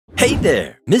Hey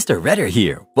there, Mr. Redder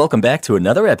here. Welcome back to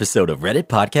another episode of Reddit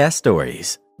Podcast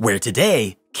Stories, where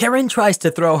today, Karen tries to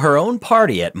throw her own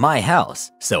party at my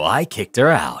house, so I kicked her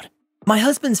out. My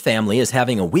husband's family is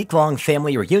having a week-long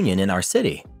family reunion in our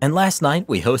city, and last night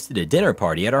we hosted a dinner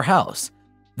party at our house.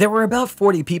 There were about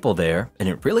 40 people there, and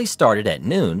it really started at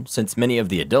noon since many of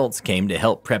the adults came to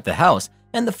help prep the house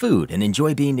and the food and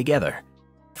enjoy being together.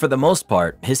 For the most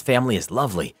part, his family is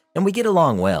lovely, and we get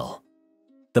along well.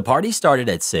 The party started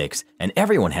at 6 and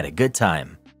everyone had a good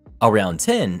time. Around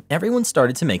 10, everyone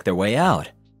started to make their way out.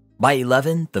 By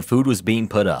 11, the food was being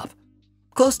put up.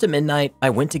 Close to midnight, I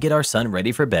went to get our son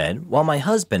ready for bed while my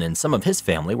husband and some of his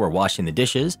family were washing the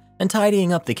dishes and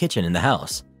tidying up the kitchen in the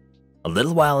house. A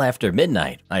little while after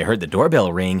midnight, I heard the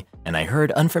doorbell ring and I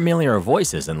heard unfamiliar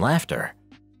voices and laughter.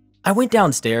 I went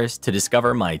downstairs to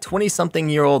discover my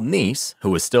 20-something-year-old niece,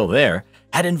 who was still there,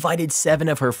 had invited 7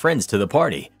 of her friends to the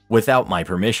party without my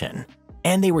permission.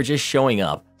 And they were just showing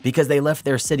up because they left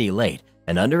their city late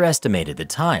and underestimated the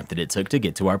time that it took to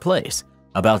get to our place,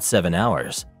 about 7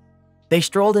 hours. They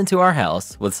strolled into our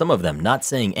house with some of them not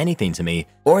saying anything to me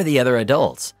or the other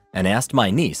adults and asked my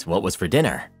niece what was for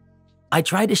dinner. I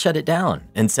tried to shut it down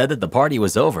and said that the party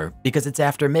was over because it's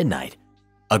after midnight.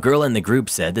 A girl in the group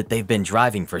said that they've been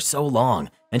driving for so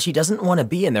long and she doesn't want to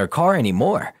be in their car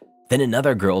anymore. Then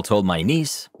another girl told my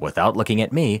niece, without looking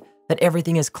at me, that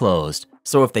everything is closed,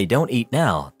 so if they don't eat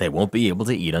now, they won't be able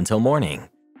to eat until morning.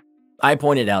 I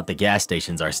pointed out the gas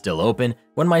stations are still open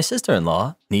when my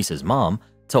sister-in-law, niece's mom,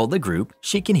 told the group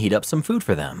she can heat up some food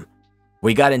for them.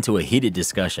 We got into a heated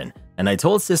discussion, and I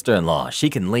told sister-in-law she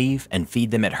can leave and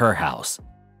feed them at her house.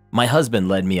 My husband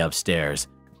led me upstairs,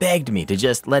 begged me to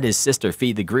just let his sister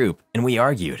feed the group, and we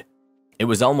argued. It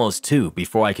was almost 2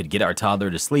 before I could get our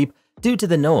toddler to sleep due to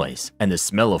the noise and the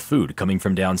smell of food coming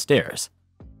from downstairs.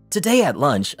 Today at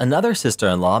lunch, another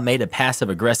sister-in-law made a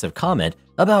passive-aggressive comment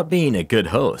about being a good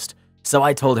host, so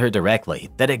I told her directly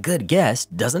that a good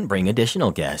guest doesn't bring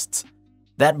additional guests.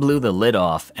 That blew the lid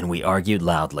off and we argued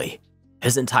loudly.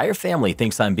 His entire family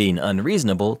thinks I'm being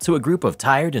unreasonable to a group of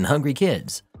tired and hungry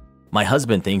kids. My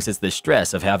husband thinks it's the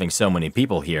stress of having so many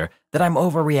people here that I'm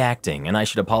overreacting and I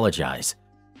should apologize.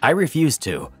 I refuse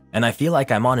to, and I feel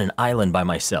like I'm on an island by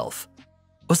myself.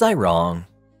 Was I wrong?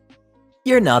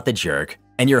 You're not the jerk.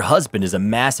 And your husband is a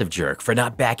massive jerk for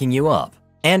not backing you up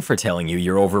and for telling you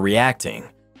you're overreacting.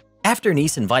 After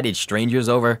niece invited strangers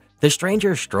over, the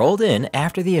stranger strolled in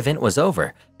after the event was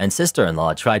over and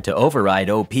sister-in-law tried to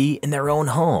override OP in their own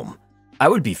home. I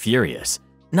would be furious.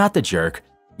 Not the jerk.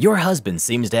 Your husband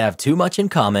seems to have too much in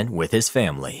common with his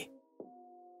family.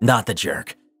 Not the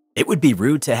jerk. It would be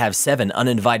rude to have 7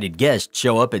 uninvited guests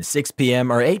show up at 6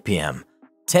 p.m. or 8 p.m.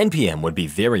 10 p.m. would be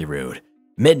very rude.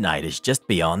 Midnight is just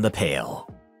beyond the pale.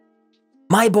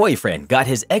 My boyfriend got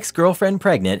his ex-girlfriend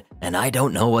pregnant and I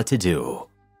don't know what to do.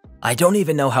 I don't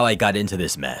even know how I got into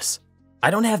this mess.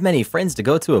 I don't have many friends to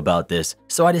go to about this,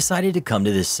 so I decided to come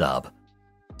to this sub.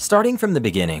 Starting from the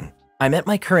beginning, I met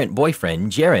my current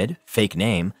boyfriend, Jared, fake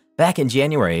name, back in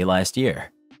January last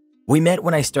year. We met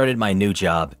when I started my new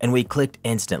job and we clicked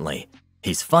instantly.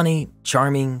 He's funny,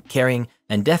 charming, caring,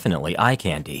 and definitely eye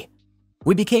candy.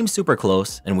 We became super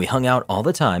close and we hung out all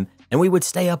the time and we would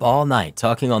stay up all night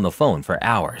talking on the phone for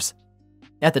hours.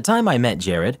 At the time I met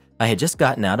Jared, I had just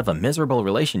gotten out of a miserable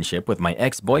relationship with my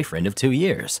ex-boyfriend of 2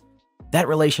 years. That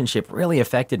relationship really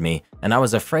affected me and I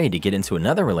was afraid to get into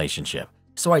another relationship,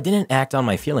 so I didn't act on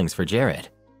my feelings for Jared.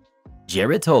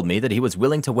 Jared told me that he was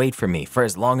willing to wait for me for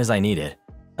as long as I needed.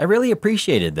 I really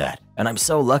appreciated that and I'm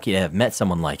so lucky to have met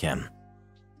someone like him.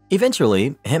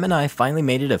 Eventually, him and I finally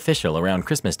made it official around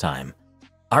Christmas time.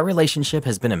 Our relationship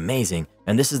has been amazing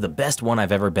and this is the best one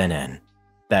I've ever been in.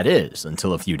 That is,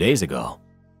 until a few days ago.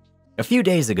 A few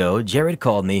days ago, Jared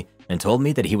called me and told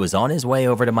me that he was on his way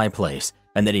over to my place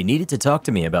and that he needed to talk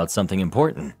to me about something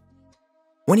important.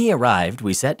 When he arrived,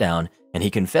 we sat down and he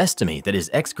confessed to me that his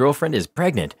ex-girlfriend is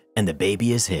pregnant and the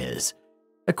baby is his.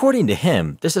 According to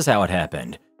him, this is how it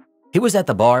happened. He was at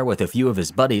the bar with a few of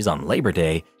his buddies on Labor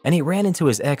Day and he ran into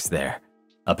his ex there.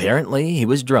 Apparently, he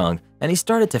was drunk and he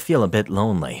started to feel a bit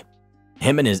lonely.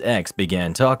 Him and his ex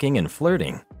began talking and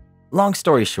flirting. Long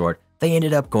story short, they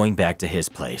ended up going back to his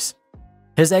place.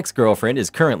 His ex-girlfriend is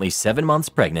currently 7 months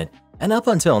pregnant and up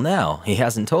until now, he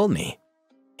hasn't told me.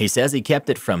 He says he kept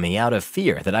it from me out of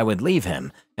fear that I would leave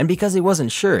him and because he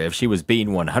wasn't sure if she was being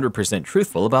 100%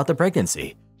 truthful about the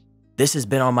pregnancy. This has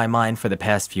been on my mind for the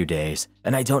past few days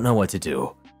and I don't know what to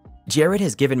do. Jared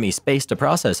has given me space to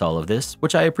process all of this,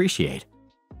 which I appreciate.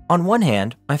 On one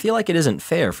hand, I feel like it isn't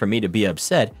fair for me to be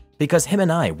upset because him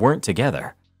and I weren't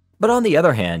together. But on the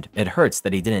other hand, it hurts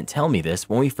that he didn't tell me this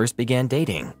when we first began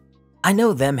dating. I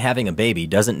know them having a baby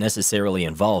doesn't necessarily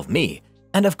involve me,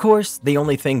 and of course, the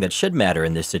only thing that should matter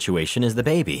in this situation is the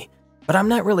baby. But I'm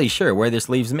not really sure where this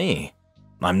leaves me.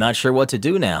 I'm not sure what to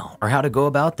do now or how to go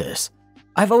about this.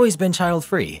 I've always been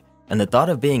child-free, and the thought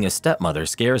of being a stepmother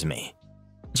scares me.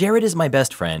 Jared is my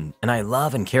best friend, and I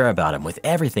love and care about him with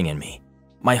everything in me.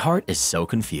 My heart is so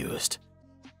confused.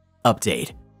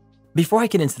 Update. Before I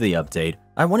get into the update,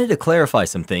 I wanted to clarify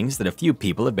some things that a few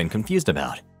people have been confused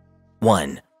about.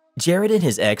 1. Jared and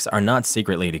his ex are not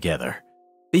secretly together.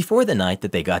 Before the night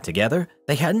that they got together,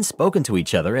 they hadn't spoken to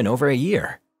each other in over a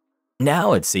year.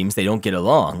 Now it seems they don't get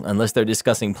along unless they're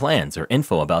discussing plans or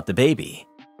info about the baby.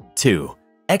 2.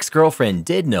 Ex-girlfriend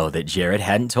did know that Jared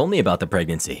hadn't told me about the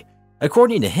pregnancy.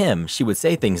 According to him, she would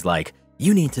say things like,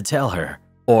 "You need to tell her,"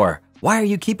 or "Why are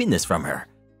you keeping this from her?"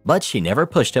 But she never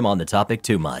pushed him on the topic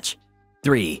too much.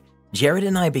 3. Jared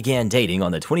and I began dating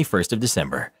on the 21st of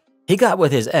December. He got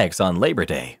with his ex on Labor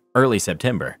Day, early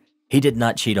September. He did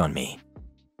not cheat on me.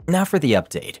 Now for the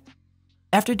update.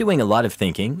 After doing a lot of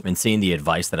thinking and seeing the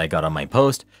advice that I got on my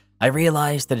post, I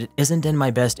realized that it isn't in my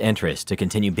best interest to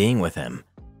continue being with him.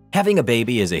 Having a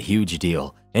baby is a huge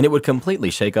deal, and it would completely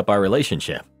shake up our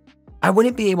relationship. I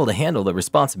wouldn't be able to handle the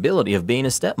responsibility of being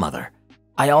a stepmother.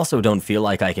 I also don't feel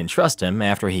like I can trust him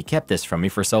after he kept this from me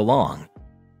for so long.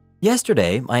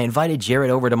 Yesterday, I invited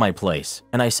Jared over to my place,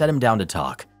 and I sat him down to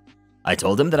talk. I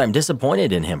told him that I'm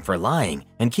disappointed in him for lying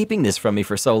and keeping this from me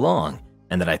for so long,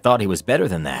 and that I thought he was better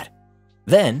than that.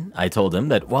 Then, I told him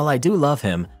that while I do love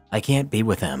him, I can't be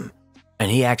with him. And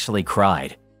he actually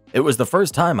cried. It was the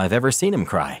first time I've ever seen him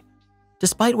cry.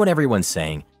 Despite what everyone's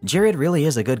saying, Jared really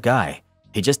is a good guy.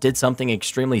 He just did something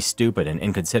extremely stupid and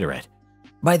inconsiderate.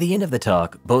 By the end of the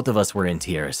talk, both of us were in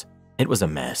tears. It was a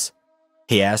mess.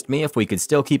 He asked me if we could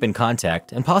still keep in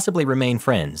contact and possibly remain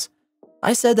friends.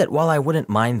 I said that while I wouldn't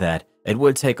mind that, it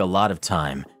would take a lot of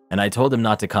time, and I told him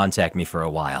not to contact me for a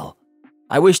while.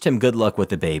 I wished him good luck with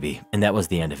the baby, and that was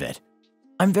the end of it.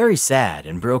 I'm very sad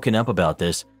and broken up about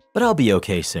this, but I'll be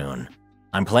okay soon.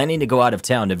 I'm planning to go out of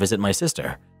town to visit my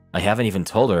sister. I haven't even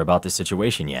told her about the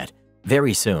situation yet.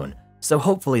 Very soon, so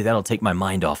hopefully that'll take my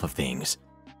mind off of things.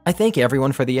 I thank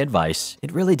everyone for the advice.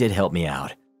 It really did help me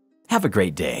out. Have a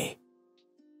great day.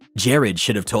 Jared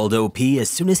should have told OP as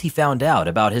soon as he found out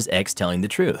about his ex telling the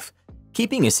truth.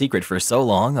 Keeping a secret for so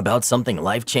long about something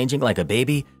life-changing like a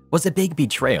baby was a big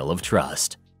betrayal of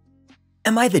trust.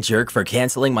 Am I the jerk for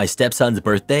canceling my stepson's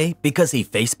birthday because he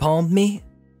facepalmed me?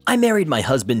 I married my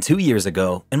husband 2 years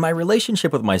ago, and my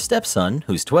relationship with my stepson,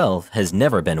 who's 12, has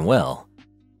never been well.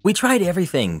 We tried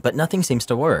everything, but nothing seems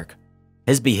to work.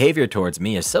 His behavior towards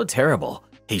me is so terrible.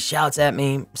 He shouts at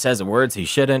me, says words he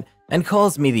shouldn't, and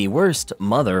calls me the worst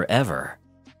mother ever.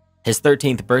 His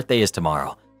 13th birthday is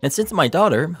tomorrow, and since my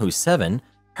daughter, who's 7,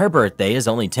 her birthday is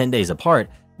only 10 days apart,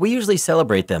 we usually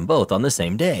celebrate them both on the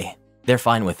same day. They're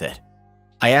fine with it.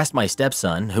 I asked my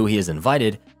stepson who he has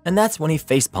invited, and that's when he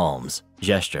facepalms,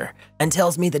 gesture, and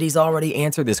tells me that he's already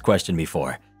answered this question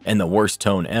before, in the worst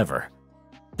tone ever.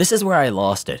 This is where I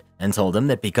lost it and told him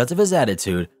that because of his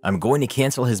attitude, I'm going to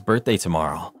cancel his birthday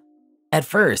tomorrow. At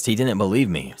first, he didn't believe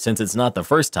me since it's not the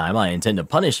first time I intend to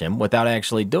punish him without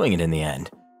actually doing it in the end.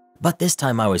 But this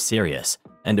time I was serious,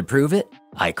 and to prove it,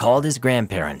 I called his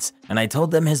grandparents and I told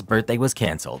them his birthday was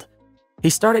canceled. He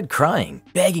started crying,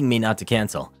 begging me not to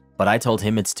cancel, but I told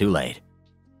him it's too late.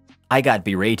 I got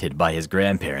berated by his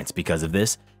grandparents because of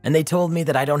this, and they told me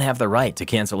that I don't have the right to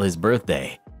cancel his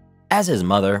birthday. As his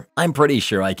mother, I'm pretty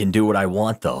sure I can do what I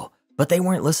want though, but they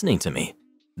weren't listening to me.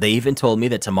 They even told me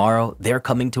that tomorrow they're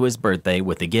coming to his birthday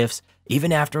with the gifts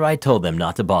even after I told them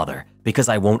not to bother because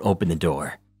I won't open the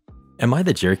door. Am I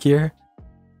the jerk here?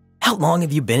 How long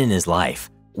have you been in his life?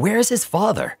 Where is his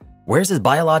father? Where's his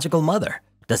biological mother?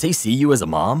 Does he see you as a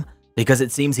mom? Because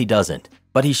it seems he doesn't,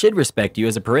 but he should respect you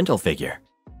as a parental figure.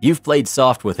 You've played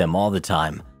soft with him all the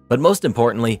time, but most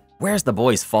importantly, where's the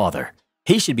boy's father?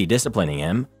 He should be disciplining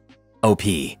him. OP.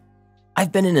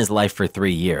 I've been in his life for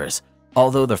 3 years,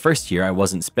 although the first year I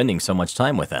wasn't spending so much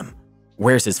time with him.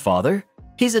 Where's his father?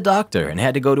 He's a doctor and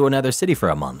had to go to another city for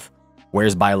a month.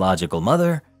 Where's biological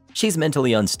mother? She's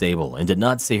mentally unstable and did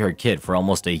not see her kid for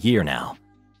almost a year now.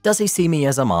 Does he see me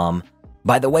as a mom?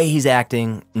 By the way he's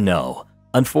acting, no.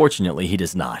 Unfortunately, he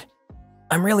does not.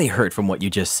 I'm really hurt from what you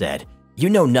just said. You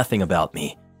know nothing about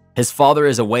me. His father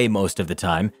is away most of the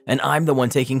time, and I'm the one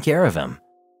taking care of him.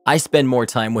 I spend more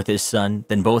time with his son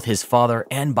than both his father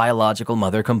and biological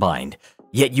mother combined.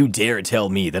 Yet you dare tell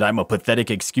me that I'm a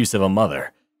pathetic excuse of a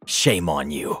mother. Shame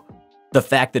on you. The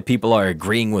fact that people are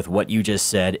agreeing with what you just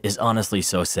said is honestly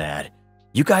so sad.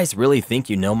 You guys really think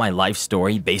you know my life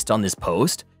story based on this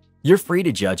post? You're free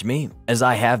to judge me, as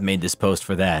I have made this post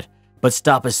for that. but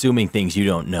stop assuming things you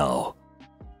don't know.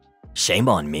 Shame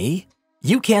on me?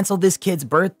 You canceled this kid's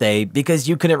birthday because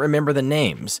you couldn't remember the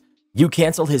names. You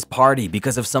canceled his party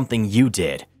because of something you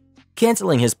did.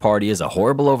 Canceling his party is a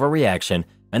horrible overreaction,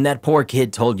 and that poor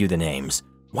kid told you the names.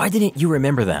 Why didn't you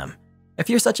remember them? If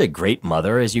you're such a great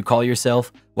mother as you call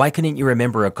yourself, why couldn't you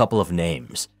remember a couple of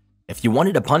names? If you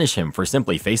wanted to punish him for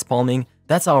simply facepalming,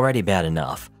 that's already bad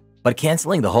enough. But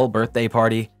canceling the whole birthday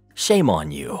party? Shame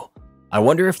on you. I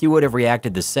wonder if you would have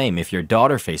reacted the same if your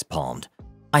daughter facepalmed.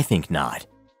 I think not.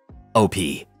 OP.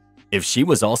 If she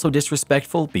was also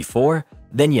disrespectful before,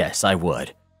 then yes, I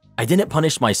would. I didn't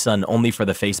punish my son only for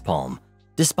the facepalm.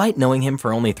 Despite knowing him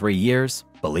for only 3 years,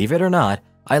 believe it or not,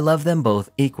 I love them both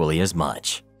equally as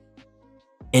much.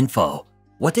 Info.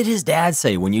 What did his dad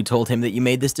say when you told him that you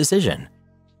made this decision?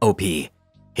 OP.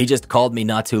 He just called me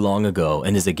not too long ago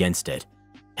and is against it.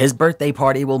 His birthday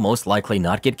party will most likely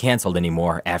not get canceled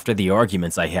anymore after the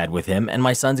arguments I had with him and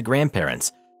my son's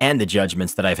grandparents, and the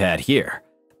judgments that I've had here.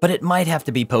 But it might have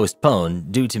to be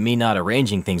postponed due to me not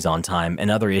arranging things on time and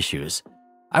other issues.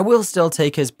 I will still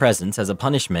take his presents as a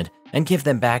punishment and give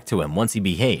them back to him once he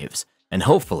behaves, and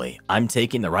hopefully I'm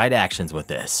taking the right actions with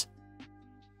this.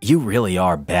 You really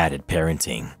are bad at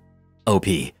parenting. OP.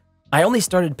 I only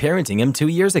started parenting him 2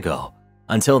 years ago.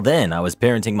 Until then, I was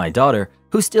parenting my daughter,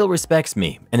 who still respects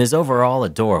me and is overall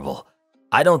adorable.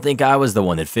 I don't think I was the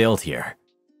one that failed here.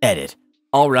 Edit.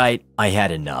 Alright, I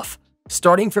had enough.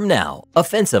 Starting from now,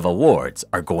 offensive awards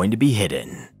are going to be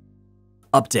hidden.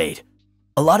 Update.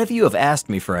 A lot of you have asked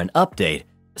me for an update,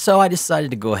 so I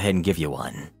decided to go ahead and give you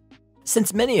one.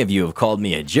 Since many of you have called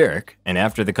me a jerk, and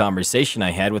after the conversation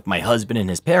I had with my husband and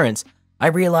his parents, I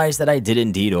realized that I did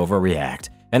indeed overreact,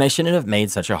 and I shouldn't have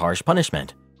made such a harsh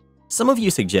punishment. Some of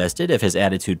you suggested if his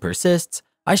attitude persists,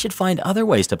 I should find other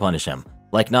ways to punish him,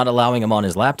 like not allowing him on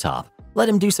his laptop, let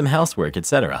him do some housework,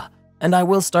 etc., and I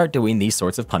will start doing these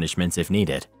sorts of punishments if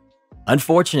needed.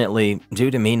 Unfortunately,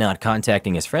 due to me not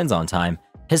contacting his friends on time,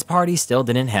 his party still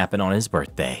didn't happen on his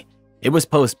birthday. It was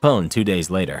postponed 2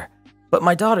 days later, but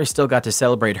my daughter still got to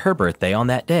celebrate her birthday on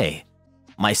that day.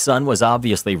 My son was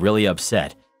obviously really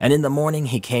upset, and in the morning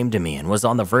he came to me and was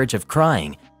on the verge of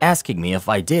crying, asking me if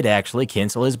I did actually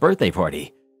cancel his birthday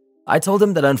party. I told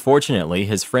him that unfortunately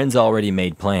his friends already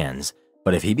made plans,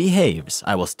 but if he behaves,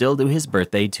 I will still do his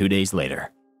birthday 2 days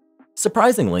later.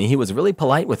 Surprisingly, he was really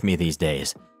polite with me these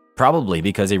days, probably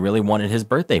because he really wanted his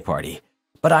birthday party.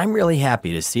 But I'm really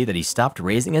happy to see that he stopped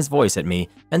raising his voice at me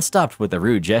and stopped with the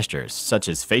rude gestures, such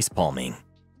as facepalming.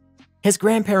 His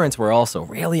grandparents were also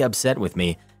really upset with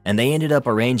me, and they ended up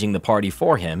arranging the party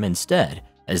for him instead,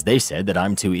 as they said that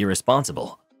I'm too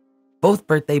irresponsible. Both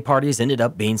birthday parties ended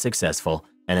up being successful,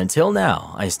 and until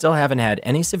now, I still haven't had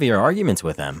any severe arguments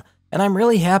with them, and I'm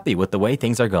really happy with the way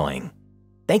things are going.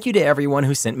 Thank you to everyone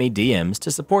who sent me DMs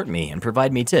to support me and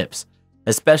provide me tips,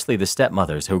 especially the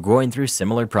stepmothers who are going through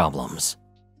similar problems.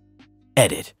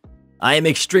 Edit. I am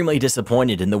extremely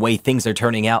disappointed in the way things are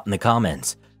turning out in the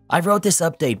comments. I wrote this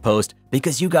update post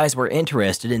because you guys were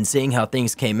interested in seeing how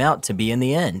things came out to be in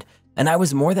the end, and I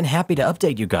was more than happy to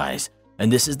update you guys, and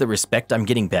this is the respect I'm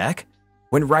getting back?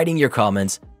 When writing your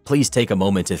comments, please take a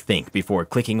moment to think before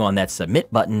clicking on that submit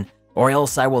button, or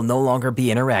else I will no longer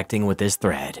be interacting with this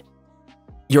thread.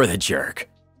 You're the jerk.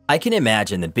 I can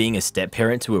imagine that being a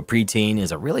step-parent to a preteen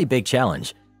is a really big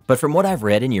challenge, but from what I've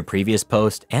read in your previous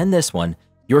post and this one,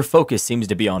 your focus seems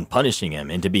to be on punishing him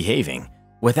into behaving,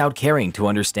 without caring to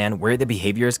understand where the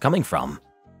behavior is coming from.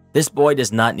 This boy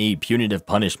does not need punitive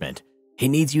punishment. He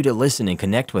needs you to listen and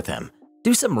connect with him.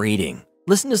 Do some reading,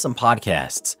 listen to some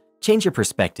podcasts, change your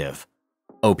perspective.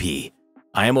 OP.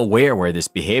 I am aware where this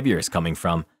behavior is coming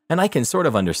from, and I can sort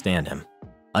of understand him.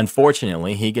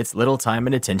 Unfortunately, he gets little time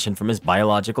and attention from his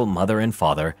biological mother and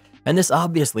father, and this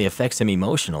obviously affects him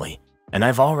emotionally, and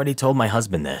I've already told my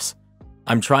husband this.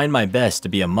 I'm trying my best to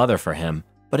be a mother for him,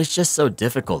 but it's just so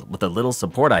difficult with the little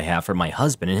support I have from my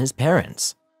husband and his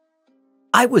parents.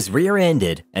 I was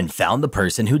rear-ended and found the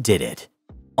person who did it.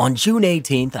 On June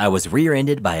 18th, I was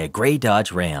rear-ended by a gray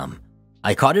Dodge Ram.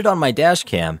 I caught it on my dash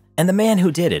cam, and the man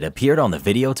who did it appeared on the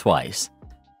video twice.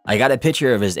 I got a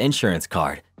picture of his insurance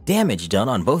card, damage done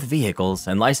on both vehicles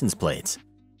and license plates.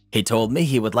 He told me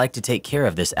he would like to take care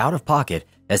of this out of pocket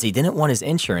as he didn't want his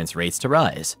insurance rates to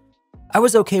rise. I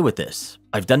was okay with this.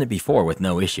 I've done it before with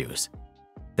no issues.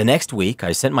 The next week,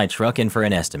 I sent my truck in for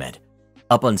an estimate.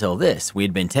 Up until this, we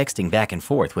had been texting back and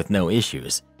forth with no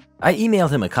issues. I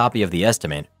emailed him a copy of the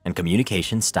estimate and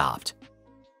communication stopped.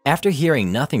 After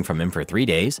hearing nothing from him for 3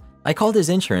 days, I called his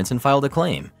insurance and filed a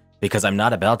claim because I'm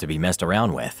not about to be messed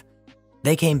around with.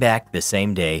 They came back the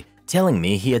same day telling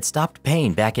me he had stopped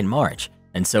paying back in March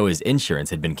and so his insurance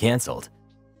had been canceled.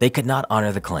 They could not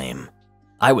honor the claim.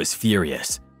 I was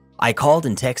furious. I called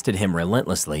and texted him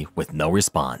relentlessly with no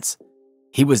response.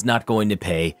 He was not going to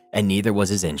pay, and neither was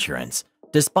his insurance,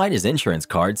 despite his insurance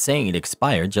card saying it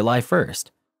expired July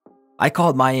 1st. I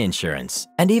called my insurance,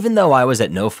 and even though I was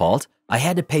at no fault, I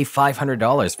had to pay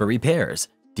 $500 for repairs,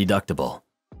 deductible.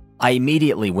 I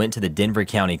immediately went to the Denver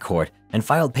County Court and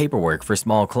filed paperwork for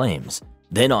small claims,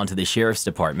 then on to the Sheriff's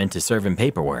Department to serve him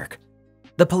paperwork.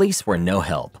 The police were no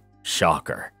help.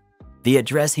 Shocker. The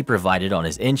address he provided on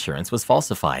his insurance was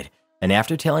falsified, and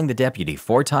after telling the deputy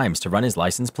 4 times to run his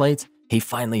license plates, he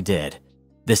finally did.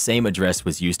 The same address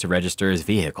was used to register his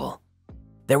vehicle.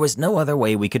 There was no other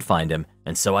way we could find him,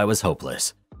 and so I was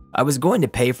hopeless. I was going to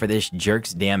pay for this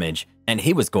jerk's damage, and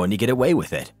he was going to get away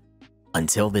with it.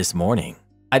 Until this morning,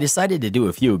 I decided to do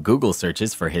a few Google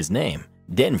searches for his name,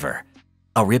 Denver.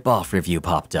 A rip-off review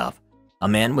popped up. A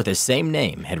man with the same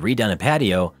name had redone a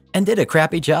patio and did a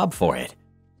crappy job for it.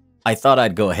 I thought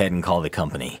I'd go ahead and call the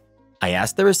company. I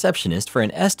asked the receptionist for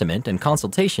an estimate and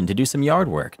consultation to do some yard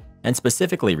work, and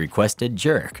specifically requested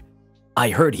jerk. I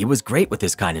heard he was great with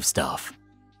this kind of stuff.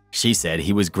 She said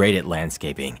he was great at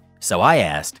landscaping, so I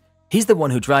asked, "He's the one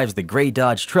who drives the gray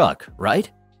Dodge truck, right?"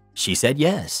 She said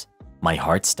yes. My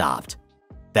heart stopped.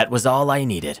 That was all I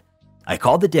needed. I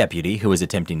called the deputy who was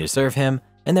attempting to serve him,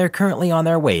 and they're currently on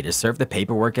their way to serve the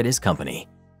paperwork at his company.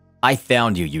 I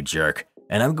found you, you jerk,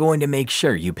 and I'm going to make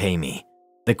sure you pay me.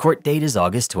 The court date is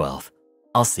August 12th.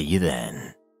 I'll see you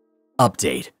then.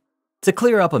 Update. To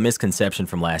clear up a misconception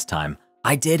from last time,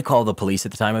 I did call the police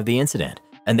at the time of the incident,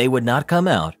 and they would not come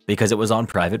out because it was on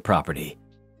private property.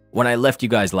 When I left you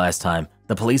guys last time,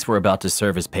 the police were about to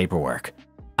serve his paperwork.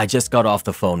 I just got off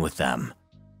the phone with them.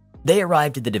 They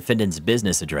arrived at the defendant's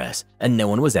business address, and no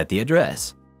one was at the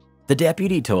address. The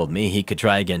deputy told me he could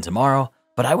try again tomorrow,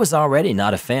 but I was already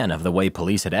not a fan of the way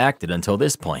police had acted until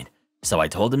this point, so I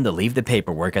told him to leave the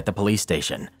paperwork at the police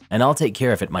station, and I'll take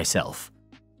care of it myself.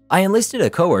 I enlisted a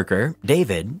coworker,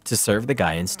 David, to serve the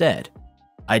guy instead.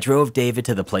 I drove David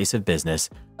to the place of business,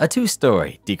 a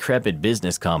 2-story, decrepit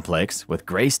business complex with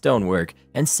gray stonework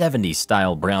and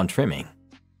 70s-style brown trimming.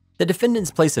 The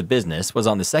defendant's place of business was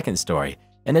on the 2nd story,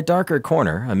 in a darker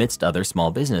corner amidst other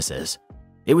small businesses.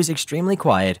 It was extremely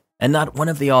quiet, and not one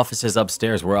of the offices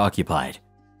upstairs were occupied.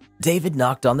 David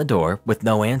knocked on the door with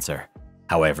no answer.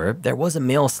 However, there was a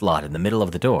mail slot in the middle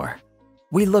of the door.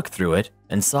 We looked through it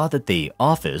and saw that the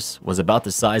office was about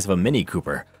the size of a Mini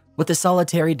Cooper, with a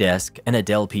solitary desk and a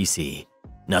Dell PC.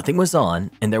 Nothing was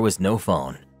on, and there was no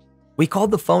phone. We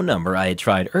called the phone number I had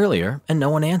tried earlier, and no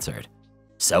one answered.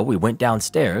 So we went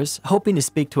downstairs, hoping to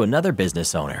speak to another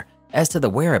business owner as to the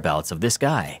whereabouts of this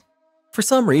guy. For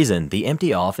some reason, the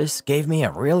empty office gave me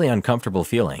a really uncomfortable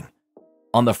feeling.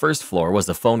 On the 1st floor was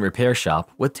a phone repair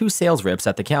shop with 2 sales reps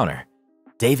at the counter.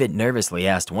 David nervously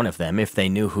asked one of them if they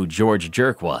knew who George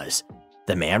Jerk was.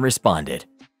 The man responded,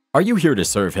 "Are you here to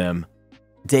serve him?"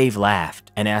 Dave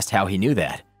laughed and asked how he knew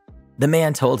that. The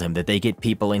man told him that they get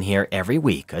people in here every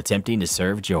week attempting to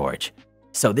serve George.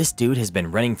 So this dude has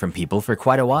been running from people for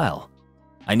quite a while.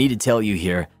 I need to tell you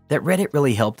here that Reddit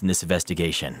really helped in this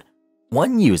investigation.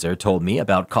 One user told me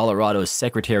about Colorado's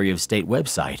Secretary of State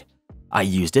website. I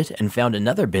used it and found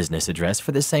another business address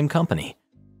for the same company.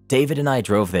 David and I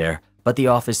drove there, but the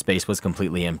office space was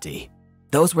completely empty.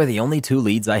 Those were the only 2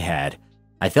 leads I had.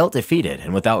 I felt defeated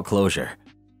and without closure.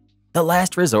 The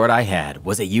last resort I had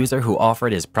was a user who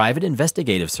offered his private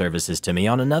investigative services to me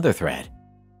on another thread.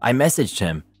 I messaged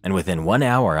him, and within 1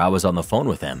 hour I was on the phone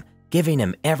with him, giving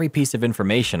him every piece of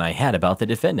information I had about the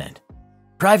defendant.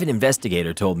 Private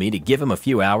investigator told me to give him a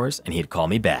few hours and he'd call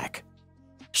me back.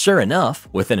 Sure enough,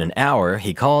 within an hour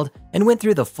he called and went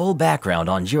through the full background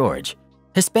on George.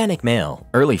 Hispanic male,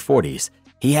 early 40s,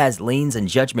 he has liens and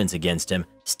judgments against him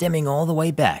stemming all the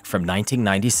way back from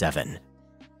 1997.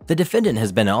 The defendant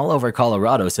has been all over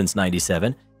Colorado since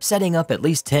 '97, setting up at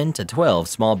least 10 to 12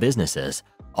 small businesses,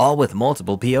 all with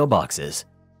multiple P.O. boxes.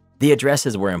 The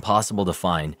addresses were impossible to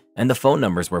find and the phone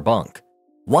numbers were bunk.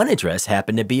 One address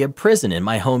happened to be a prison in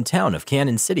my hometown of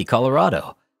Cannon City,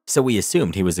 Colorado, so we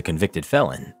assumed he was a convicted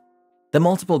felon. The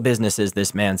multiple businesses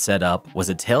this man set up was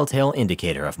a telltale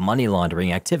indicator of money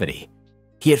laundering activity.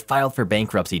 He had filed for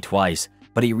bankruptcy twice,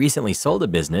 but he recently sold a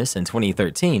business in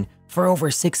 2013 for over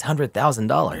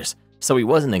 $600,000, so he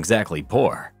wasn't exactly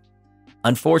poor.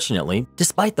 Unfortunately,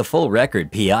 despite the full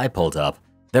record PI pulled up,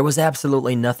 there was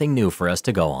absolutely nothing new for us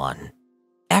to go on.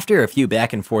 After a few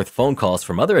back and forth phone calls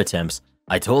from other attempts,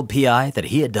 I told PI that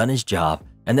he had done his job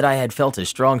and that I had felt a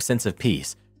strong sense of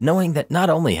peace, knowing that not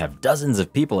only have dozens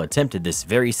of people attempted this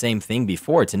very same thing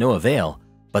before to no avail,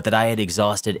 but that I had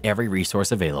exhausted every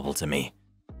resource available to me.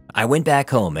 I went back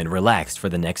home and relaxed for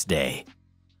the next day.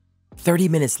 30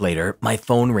 minutes later, my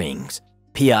phone rings.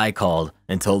 PI called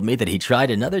and told me that he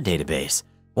tried another database,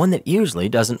 one that usually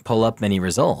doesn't pull up many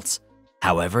results.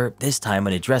 However, this time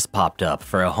an address popped up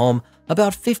for a home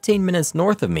about 15 minutes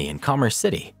north of me in Commerce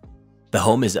City. The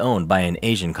home is owned by an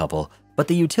Asian couple, but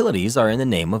the utilities are in the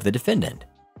name of the defendant.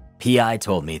 PI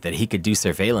told me that he could do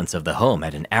surveillance of the home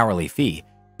at an hourly fee,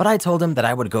 but I told him that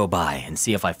I would go by and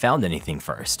see if I found anything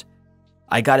first.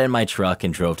 I got in my truck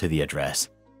and drove to the address.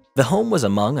 The home was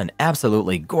among an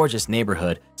absolutely gorgeous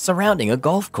neighborhood surrounding a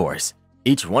golf course,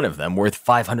 each one of them worth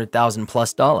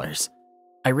 $500,000+.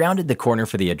 I rounded the corner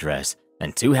for the address,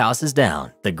 and 2 houses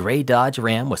down, the gray Dodge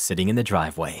Ram was sitting in the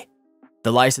driveway.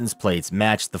 The license plates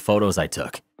matched the photos I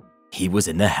took. He was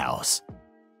in the house.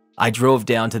 I drove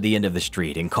down to the end of the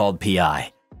street and called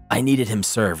PI. I needed him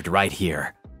served right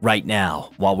here, right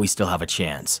now, while we still have a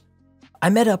chance. I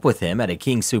met up with him at a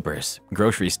King Soopers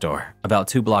grocery store about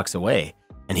 2 blocks away,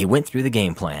 and he went through the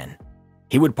game plan.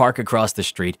 He would park across the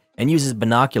street and use his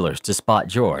binoculars to spot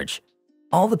George.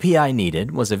 All the PI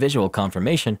needed was a visual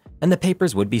confirmation and the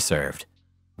papers would be served.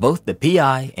 Both the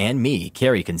PI and me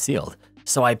carry concealed,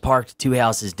 so I parked 2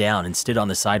 houses down and stood on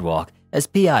the sidewalk as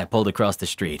PI pulled across the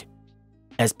street.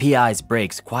 As PI's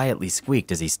brakes quietly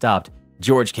squeaked as he stopped,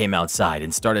 George came outside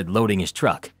and started loading his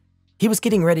truck. He was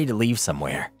getting ready to leave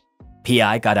somewhere.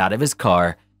 PI got out of his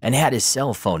car and had his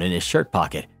cell phone in his shirt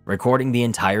pocket, recording the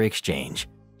entire exchange.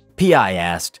 PI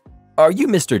asked, "Are you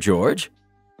Mr. George?"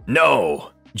 "No,"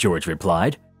 George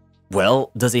replied.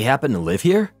 "Well, does he happen to live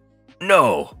here?"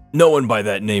 "No, no one by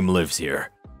that name lives here."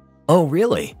 "Oh,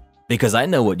 really? Because I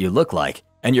know what you look like,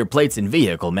 and your plates and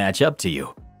vehicle match up to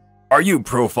you." "Are you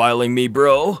profiling me,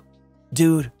 bro?"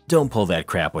 "Dude, don't pull that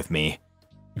crap with me."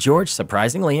 George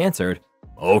surprisingly answered,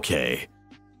 "Okay."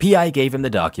 PI gave him the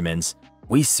documents.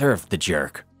 We served the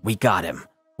jerk. We got him.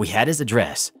 We had his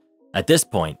address. At this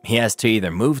point, he has to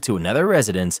either move to another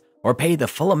residence or pay the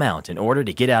full amount in order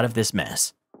to get out of this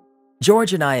mess.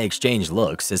 George and I exchanged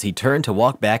looks as he turned to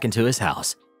walk back into his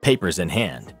house, papers in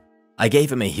hand. I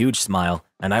gave him a huge smile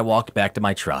and I walked back to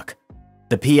my truck.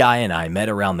 The PI and I met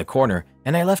around the corner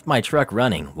and I left my truck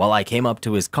running while I came up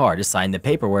to his car to sign the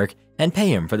paperwork and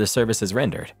pay him for the services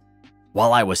rendered.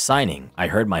 While I was signing, I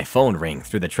heard my phone ring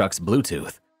through the truck's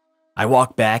Bluetooth. I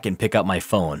walked back and pick up my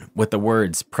phone with the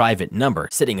words "private number"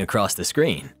 sitting across the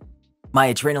screen.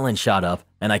 My adrenaline shot up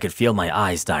and I could feel my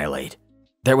eyes dilate.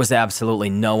 There was absolutely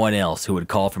no one else who would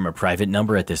call from a private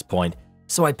number at this point,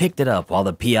 so I picked it up while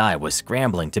the PI was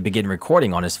scrambling to begin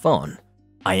recording on his phone.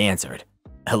 I answered.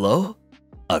 "Hello?"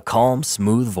 A calm,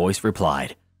 smooth voice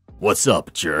replied, "What's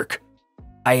up, jerk?"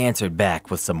 I answered back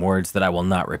with some words that I will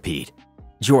not repeat.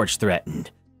 George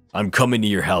threatened, "I'm coming to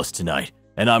your house tonight,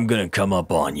 and I'm gonna come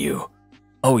up on you."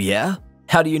 "Oh yeah?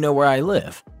 How do you know where I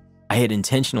live?" I had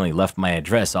intentionally left my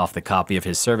address off the copy of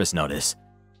his service notice.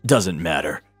 "Doesn't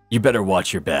matter. You better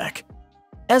watch your back."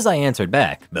 As I answered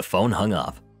back, the phone hung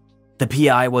up. The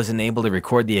PI wasn't able to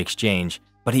record the exchange,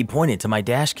 but he pointed to my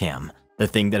dash cam, the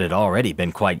thing that had already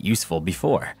been quite useful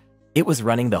before. It was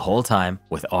running the whole time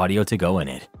with audio to go in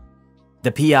it.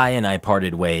 The PI and I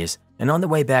parted ways, and on the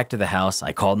way back to the house,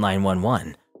 I called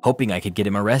 911, hoping I could get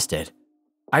him arrested.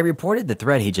 I reported the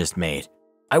threat he just made.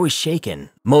 I was shaken,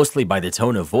 mostly by the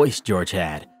tone of voice George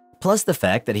had, plus the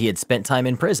fact that he had spent time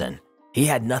in prison. He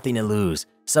had nothing to lose,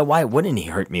 so why wouldn't he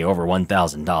hurt me over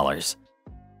 $1,000?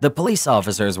 The police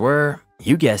officers were,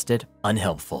 you guessed it,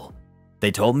 unhelpful. They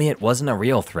told me it wasn't a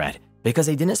real threat because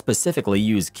they didn't specifically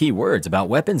use key words about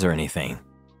weapons or anything.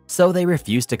 So they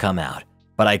refused to come out,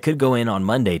 but I could go in on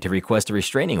Monday to request a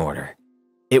restraining order.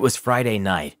 It was Friday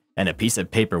night, and a piece of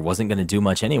paper wasn't going to do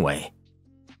much anyway.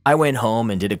 I went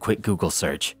home and did a quick Google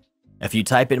search. If you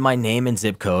type in my name and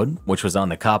zip code, which was on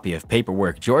the copy of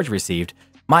paperwork George received,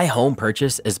 my home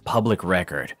purchase is public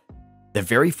record. The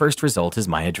very first result is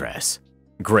my address.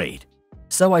 Great.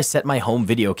 So I set my home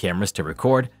video cameras to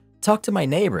record, talked to my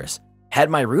neighbors, had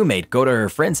my roommate go to her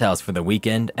friend's house for the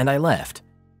weekend, and I left.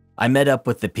 I met up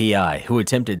with the PI, who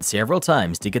attempted several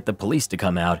times to get the police to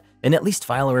come out and at least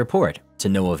file a report, to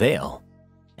no avail.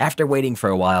 After waiting for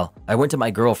a while, I went to my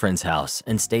girlfriend's house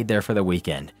and stayed there for the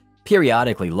weekend,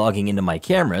 periodically logging into my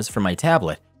cameras from my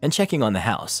tablet and checking on the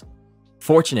house.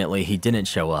 Fortunately, he didn't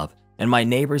show up, and my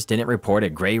neighbors didn't report a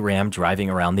gray Ram driving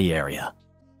around the area.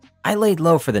 I laid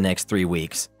low for the next 3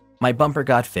 weeks. My bumper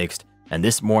got fixed, and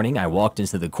this morning I walked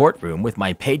into the courtroom with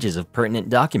my pages of pertinent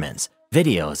documents,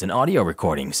 videos, and audio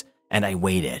recordings, and I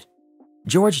waited.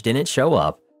 George didn't show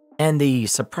up, and the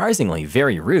surprisingly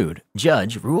very rude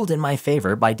judge ruled in my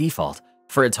favor by default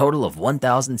for a total of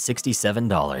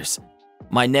 $1,067.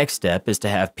 My next step is to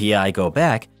have PI go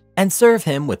back and serve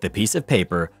him with the piece of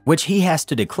paper which he has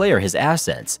to declare his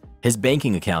assets, his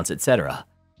banking accounts, etc.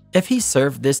 If he's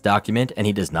served this document and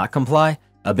he does not comply,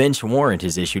 a bench warrant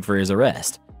is issued for his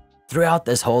arrest. Throughout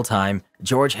this whole time,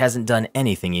 George hasn't done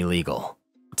anything illegal.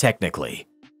 Technically.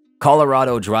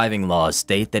 Colorado driving laws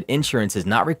state that insurance is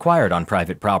not required on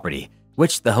private property,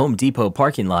 which the Home Depot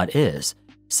parking lot is,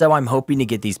 so I'm hoping to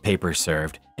get these papers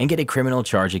served and get a criminal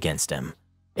charge against him.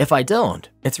 If I don't,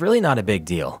 it's really not a big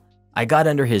deal. I got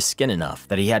under his skin enough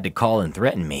that he had to call and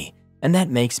threaten me, and that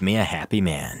makes me a happy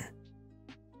man.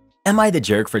 Am I the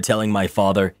jerk for telling my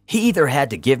father he either had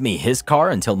to give me his car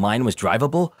until mine was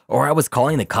drivable or I was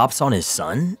calling the cops on his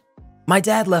son? My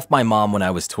dad left my mom when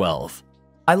I was 12.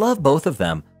 I love both of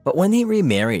them, but when they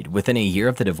remarried within a year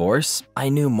of the divorce, I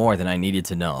knew more than I needed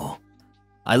to know.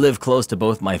 I live close to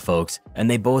both my folks, and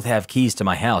they both have keys to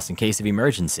my house in case of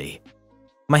emergency.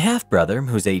 My half-brother,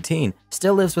 who's 18,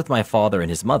 still lives with my father and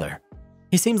his mother.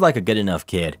 He seems like a good enough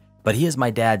kid, but he is my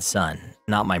dad's son,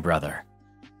 not my brother.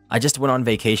 I just went on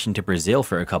vacation to Brazil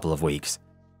for a couple of weeks.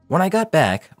 When I got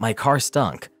back, my car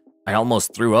stunk. I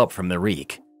almost threw up from the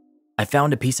reek. I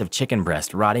found a piece of chicken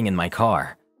breast rotting in my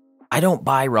car. I don't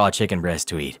buy raw chicken breast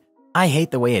to eat. I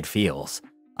hate the way it feels.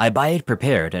 I buy it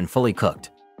prepared and fully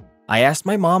cooked. I asked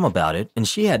my mom about it and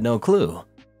she had no clue.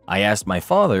 I asked my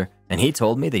father and he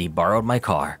told me that he borrowed my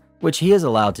car, which he is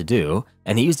allowed to do,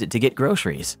 and he used it to get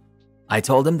groceries. I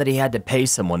told him that he had to pay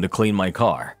someone to clean my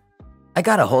car. I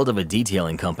got a hold of a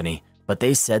detailing company, but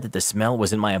they said that the smell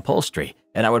was in my upholstery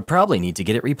and I would probably need to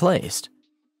get it replaced.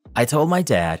 I told my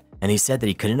dad and he said that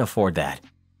he couldn't afford that.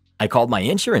 I called my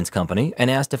insurance company and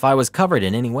asked if I was covered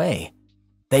in any way.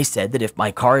 They said that if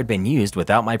my car had been used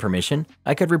without my permission,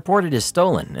 I could report it as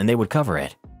stolen and they would cover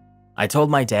it. I told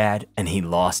my dad and he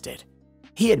lost it.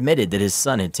 He admitted that his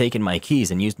son had taken my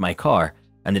keys and used my car,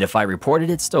 and that if I reported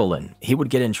it stolen, he would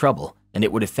get in trouble and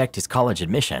it would affect his college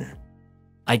admission.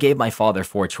 I gave my father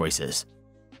 4 choices.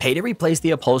 Pay to replace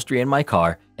the upholstery in my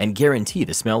car and guarantee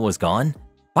the smell was gone.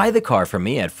 Buy the car from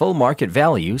me at full market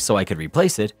value so I could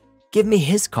replace it. Give me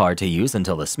his car to use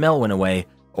until the smell went away,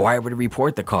 or I would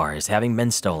report the car as having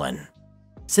been stolen.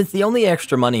 Since the only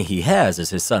extra money he has is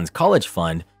his son's college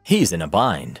fund, he's in a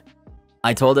bind.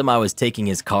 I told him I was taking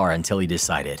his car until he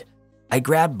decided. I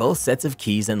grabbed both sets of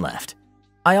keys and left.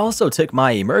 I also took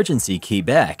my emergency key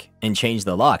back and changed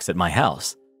the locks at my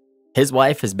house. His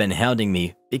wife has been hounding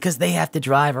me because they have to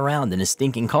drive around in a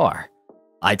stinking car.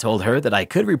 I told her that I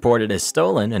could report it as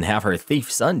stolen and have her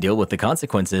thief son deal with the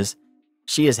consequences.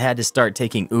 She has had to start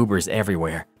taking Ubers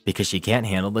everywhere because she can't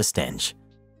handle the stench.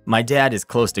 My dad is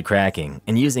close to cracking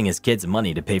and using his kids'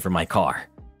 money to pay for my car.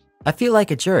 I feel like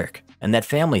a jerk, and that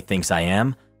family thinks I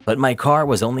am, but my car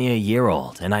was only a year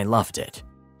old and I loved it.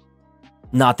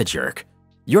 Not the jerk.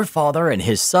 Your father and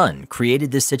his son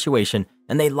created this situation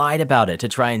and they lied about it to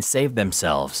try and save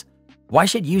themselves. Why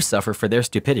should you suffer for their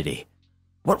stupidity?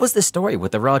 What was the story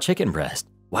with the raw chicken breast?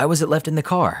 Why was it left in the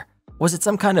car? Was it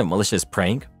some kind of malicious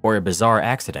prank or a bizarre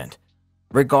accident?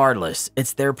 Regardless,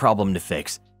 it's their problem to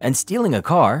fix, and stealing a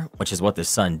car, which is what the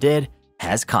son did,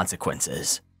 has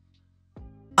consequences.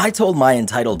 I told my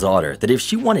entitled daughter that if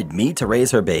she wanted me to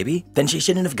raise her baby, then she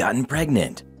shouldn't have gotten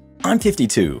pregnant. I'm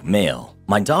 52, male.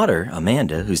 My daughter,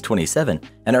 Amanda, who's 27,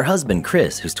 and her husband,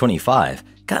 Chris, who's 25,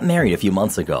 got married a few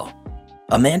months ago.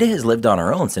 Amanda has lived on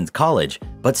her own since college,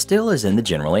 but still is in the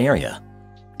general area.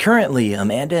 Currently,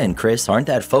 Amanda and Chris aren't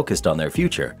that focused on their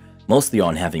future, mostly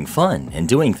on having fun and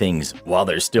doing things while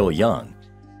they're still young.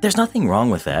 There's nothing wrong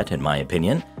with that, in my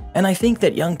opinion, and I think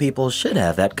that young people should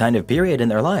have that kind of period in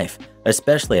their life,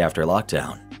 especially after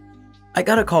lockdown. I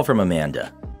got a call from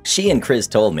Amanda. She and Chris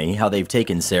told me how they've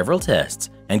taken several tests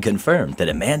and confirmed that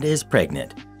Amanda is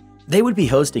pregnant. They would be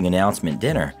hosting an announcement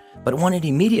dinner, but wanted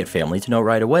immediate family to know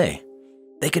right away.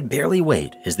 They could barely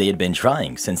wait as they had been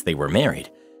trying since they were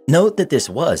married. Note that this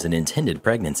was an intended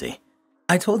pregnancy.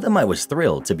 I told them I was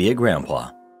thrilled to be a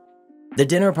grandpa. The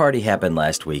dinner party happened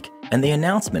last week, and the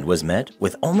announcement was met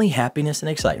with only happiness and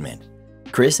excitement.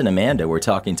 Chris and Amanda were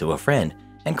talking to a friend,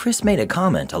 and Chris made a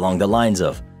comment along the lines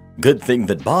of, "Good thing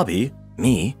that Bobby,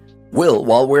 me, will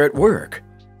while we're at work."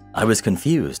 I was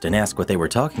confused and asked what they were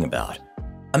talking about.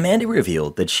 Amanda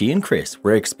revealed that she and Chris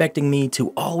were expecting me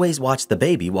to always watch the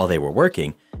baby while they were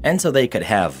working, and so they could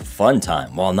have fun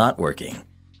time while not working.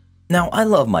 Now, I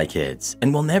love my kids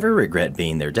and will never regret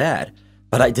being their dad,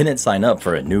 but I didn't sign up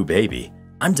for a new baby.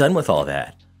 I'm done with all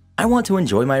that. I want to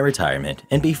enjoy my retirement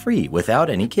and be free without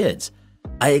any kids.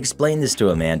 I explained this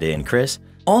to Amanda and Chris,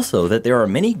 also that there are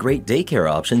many great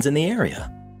daycare options in the area.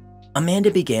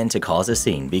 Amanda began to cause a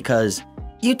scene because,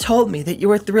 "You told me that you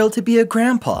were thrilled to be a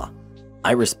grandpa."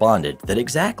 I responded that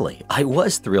exactly, I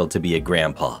was thrilled to be a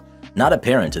grandpa, not a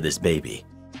parent to this baby.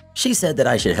 She said that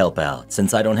I should help out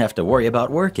since I don't have to worry about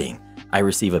working. I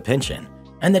receive a pension,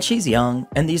 and that she's young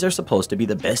and these are supposed to be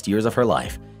the best years of her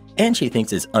life. And she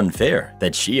thinks it's unfair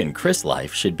that she and Chris'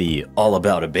 life should be all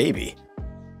about a baby.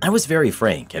 I was very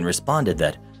frank and responded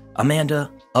that,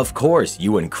 Amanda, of course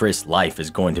you and Chris' life is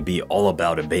going to be all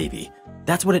about a baby.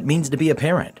 That's what it means to be a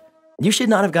parent. You should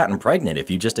not have gotten pregnant if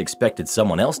you just expected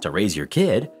someone else to raise your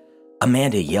kid.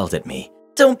 Amanda yelled at me,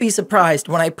 "Don't be surprised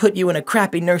when I put you in a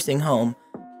crappy nursing home."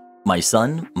 My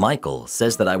son, Michael,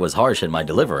 says that I was harsh in my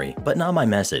delivery, but not my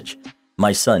message.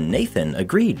 My son, Nathan,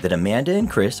 agreed that Amanda and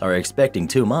Chris are expecting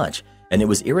too much, and it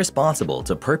was irresponsible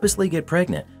to purposely get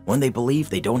pregnant when they believe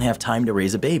they don't have time to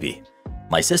raise a baby.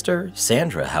 My sister,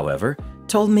 Sandra, however,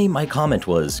 told me my comment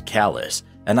was callous,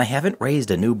 and I haven't raised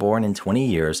a newborn in 20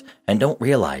 years and don't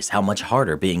realize how much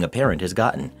harder being a parent has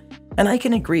gotten. And I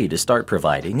can agree to start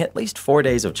providing at least 4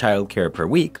 days of childcare per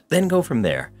week, then go from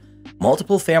there.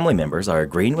 Multiple family members are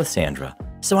agreeing with Sandra,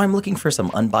 so I'm looking for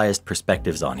some unbiased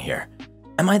perspectives on here.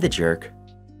 Am I the jerk?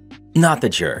 Not the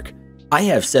jerk. I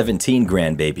have 17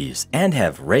 grandbabies and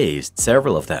have raised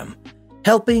several of them.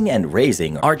 Helping and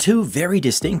raising are two very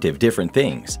distinctive different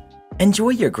things. Enjoy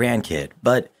your grandkid,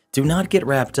 but do not get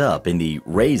wrapped up in the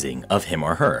raising of him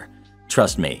or her.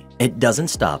 Trust me, it doesn't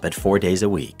stop at 4 days a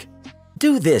week.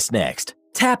 Do this next.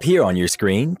 Tap here on your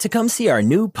screen to come see our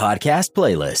new podcast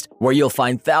playlist, where you'll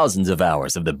find thousands of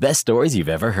hours of the best stories you've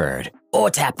ever heard. Or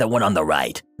tap the one on the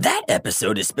right. That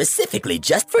episode is specifically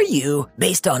just for you,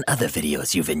 based on other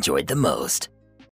videos you've enjoyed the most.